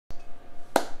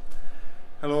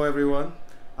Hello everyone.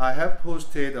 I have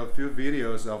posted a few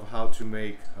videos of how to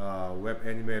make a web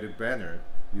animated banner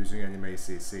using Animate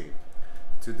CC.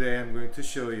 Today I'm going to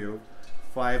show you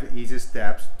 5 easy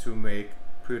steps to make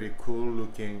pretty cool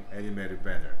looking animated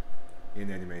banner in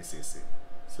Animate CC.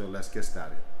 So let's get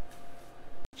started.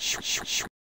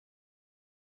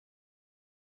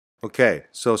 Okay,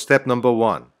 so step number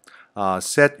 1,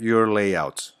 set your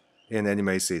layouts in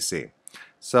Animate CC.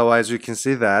 So as you can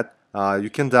see that you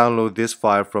can download this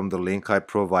file from the link I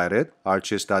provided,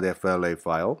 artist.fla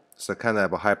file. It's a kind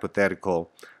of a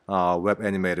hypothetical web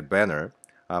animated banner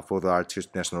for the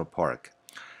Artist National Park.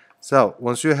 So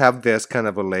once you have this kind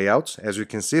of a layout, as you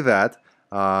can see that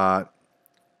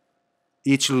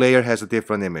each layer has a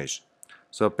different image.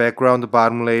 So background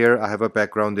bottom layer, I have a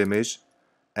background image,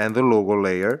 and the logo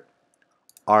layer,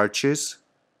 Artist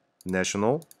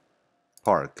National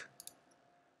Park,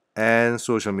 and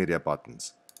social media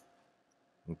buttons.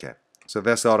 Okay, so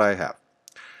that's all I have.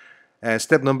 And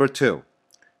step number 2,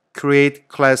 create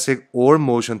classic or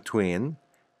motion tween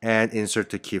and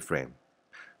insert the keyframe.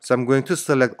 So I'm going to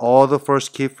select all the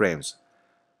first keyframes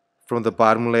from the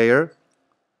bottom layer,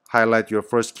 highlight your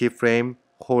first keyframe,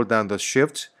 hold down the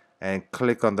shift and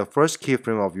click on the first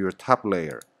keyframe of your top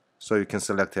layer so you can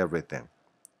select everything.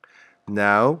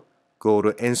 Now go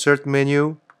to insert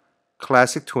menu,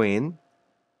 classic tween,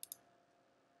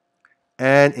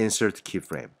 and insert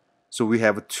keyframe. So we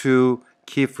have 2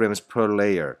 keyframes per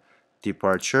layer,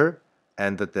 departure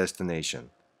and the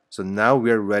destination. So now we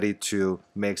are ready to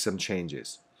make some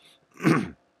changes.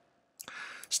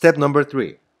 Step number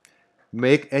 3,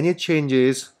 make any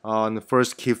changes on the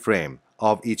first keyframe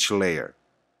of each layer.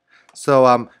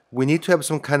 So we need to have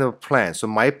some kind of plan. So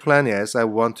my plan is I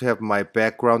want to have my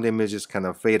background images kind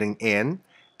of fading in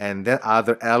and then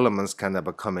other elements kind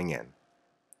of coming in.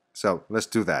 So let's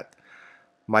do that.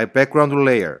 My background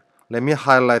layer, let me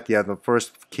highlight the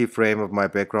first keyframe of my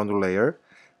background layer.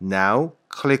 Now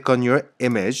click on your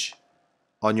image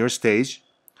on your stage,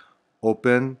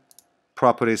 open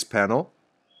properties panel,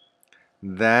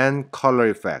 then color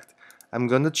effect. I'm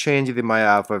going to change my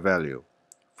alpha value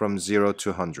from 0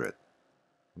 to 100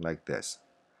 like this.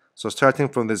 So starting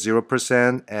from the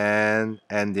 0% and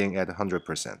ending at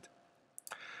 100%.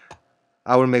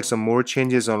 I will make some more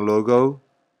changes on logo.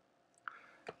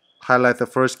 Highlight the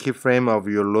first keyframe of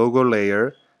your logo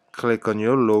layer, click on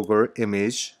your logo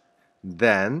image,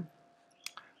 then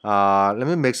let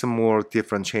me make some more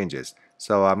different changes.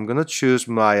 So I'm gonna choose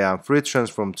my free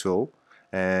transform tool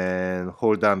and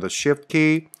hold down the shift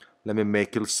key. Let me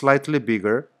make it slightly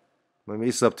bigger. Maybe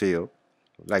it's up to you,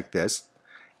 like this.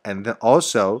 And then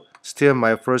also, still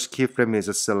my first keyframe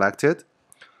is selected.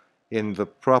 In the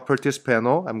properties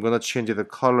panel, I'm gonna change the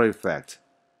color effect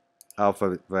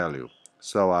alpha value.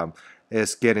 So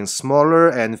it's getting smaller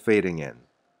and fading in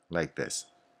like this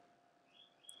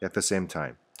at the same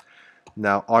time.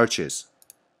 Now arches,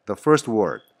 the first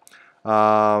word.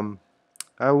 I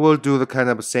will do the kind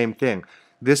of same thing.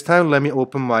 This time let me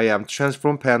open my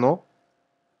transform panel.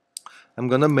 I'm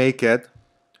gonna make it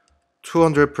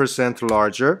 200%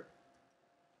 larger.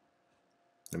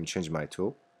 Let me change my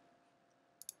tool.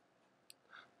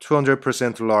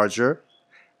 200% larger,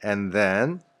 and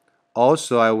then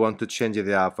also I want to change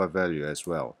the alpha value as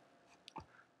well.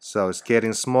 So it's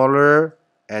getting smaller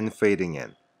and fading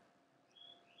in.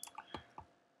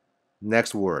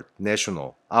 Next word,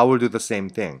 national. I will do the same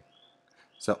thing.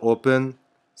 So open,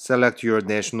 select your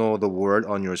national, the word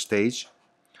on your stage.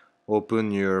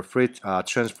 Open your free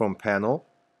transform panel,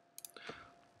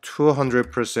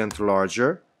 200%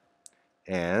 larger,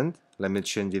 and let me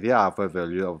change the alpha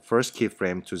value of first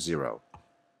keyframe to 0.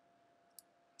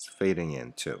 It's fading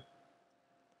in too.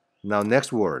 Now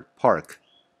next word, park.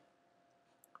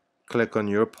 Click on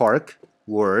your park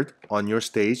word on your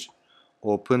stage,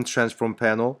 open transform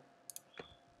panel,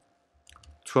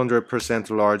 200%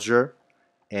 larger,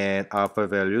 and alpha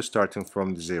value starting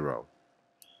from 0.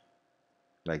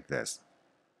 Like this.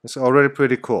 It's already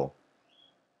pretty cool.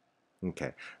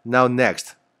 Okay, now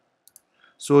next,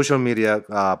 social media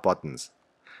buttons.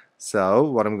 So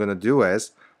what I'm gonna do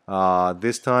is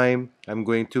this time I'm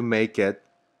going to make it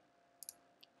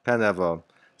kind of a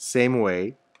same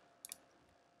way,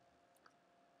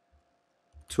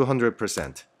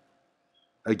 200%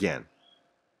 again,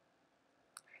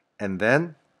 and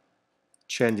then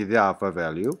change the alpha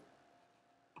value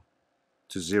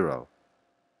to 0.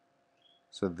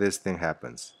 So this thing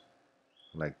happens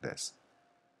like this.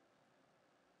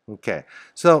 Okay,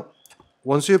 so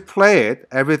once you play it,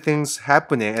 everything's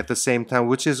happening at the same time,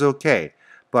 which is okay.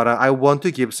 But I want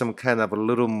to give some kind of a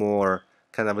little more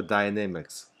kind of a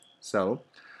dynamics. So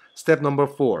step number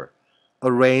 4,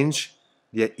 arrange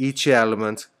each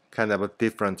element kind of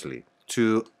differently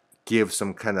to give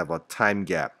some kind of a time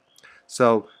gap.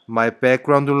 So my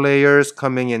background layer is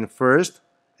coming in first,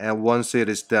 and once it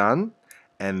is done,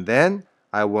 and then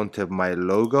I want to have my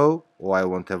logo, or I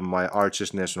want to have my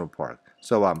Arches National Park.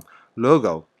 So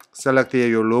logo, select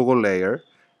your logo layer,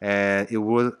 and it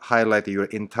will highlight your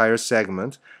entire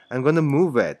segment. I'm going to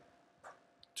move it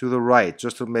to the right,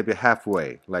 just to maybe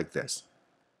halfway, like this.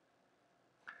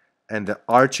 And the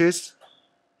arches,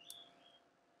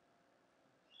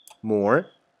 more,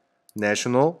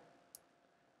 national,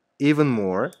 even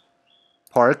more,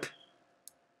 park,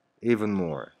 even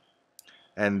more.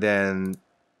 And then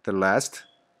the last,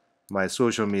 my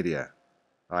social media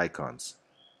icons.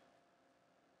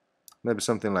 Maybe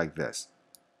something like this.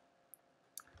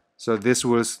 So this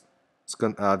will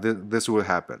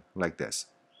happen like this.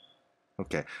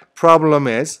 Okay. Problem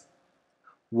is,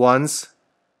 once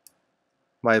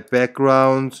my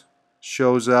background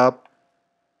shows up,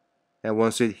 and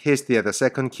once it hits the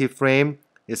second keyframe,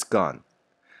 it's gone.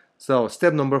 So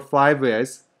step number 5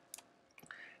 is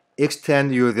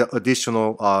extend the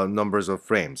additional numbers of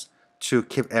frames to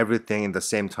keep everything in the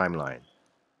same timeline.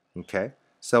 Okay.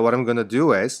 So what I'm going to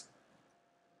do is,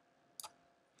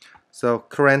 so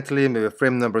currently maybe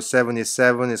frame number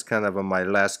 77 is kind of my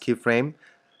last keyframe.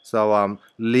 So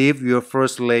leave your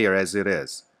first layer as it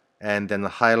is, and then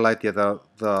highlight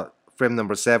the frame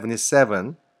number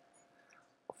 77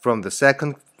 from the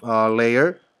second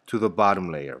layer to the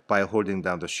bottom layer by holding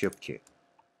down the shift key.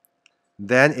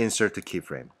 Then insert the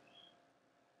keyframe.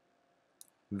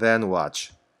 Then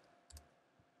watch.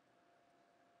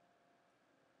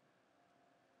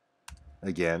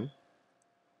 Again.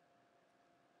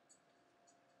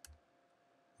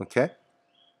 Okay.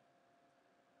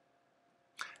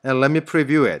 And let me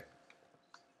preview it.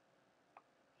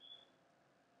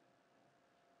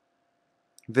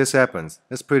 This happens.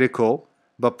 It's pretty cool.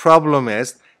 But problem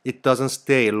is, it doesn't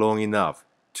stay long enough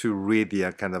to read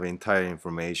the kind of entire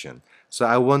information. So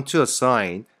I want to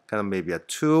assign kind of maybe a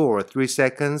 2 or 3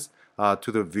 seconds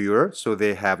to the viewer, so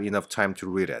they have enough time to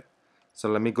read it. So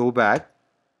let me go back.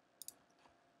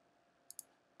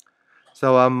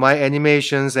 So my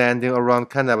animation's ending around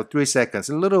kind of 3 seconds,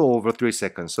 a little over 3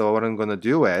 seconds. So what I'm going to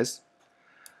do is,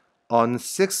 on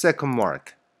 6-second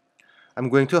mark, I'm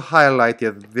going to highlight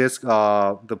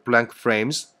the blank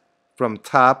frames from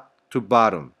top to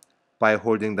bottom by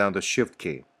holding down the shift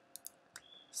key.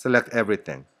 Select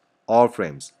everything, all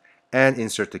frames, and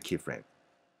insert the keyframe.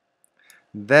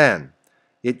 Then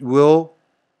it will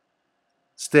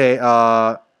stay,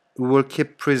 will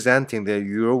keep presenting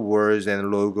your words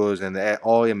and logos and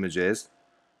all images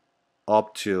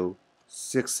up to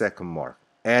 6-second mark,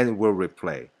 and will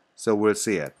replay. So we'll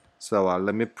see it. So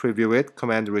let me preview it,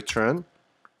 command return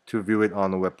to view it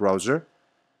on the web browser.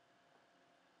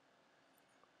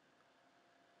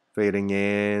 Fading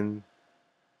in,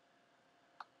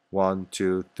 1,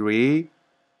 2, 3,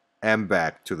 and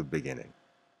back to the beginning.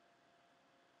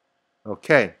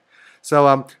 Okay,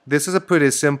 so this is a pretty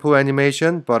simple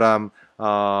animation, but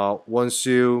once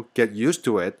you get used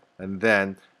to it, and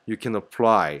then you can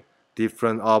apply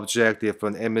different objects,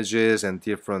 different images, and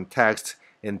different text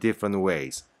in different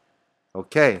ways.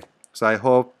 Okay, so I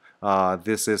hope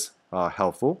this is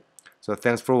helpful. So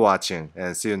thanks for watching,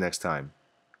 and see you next time.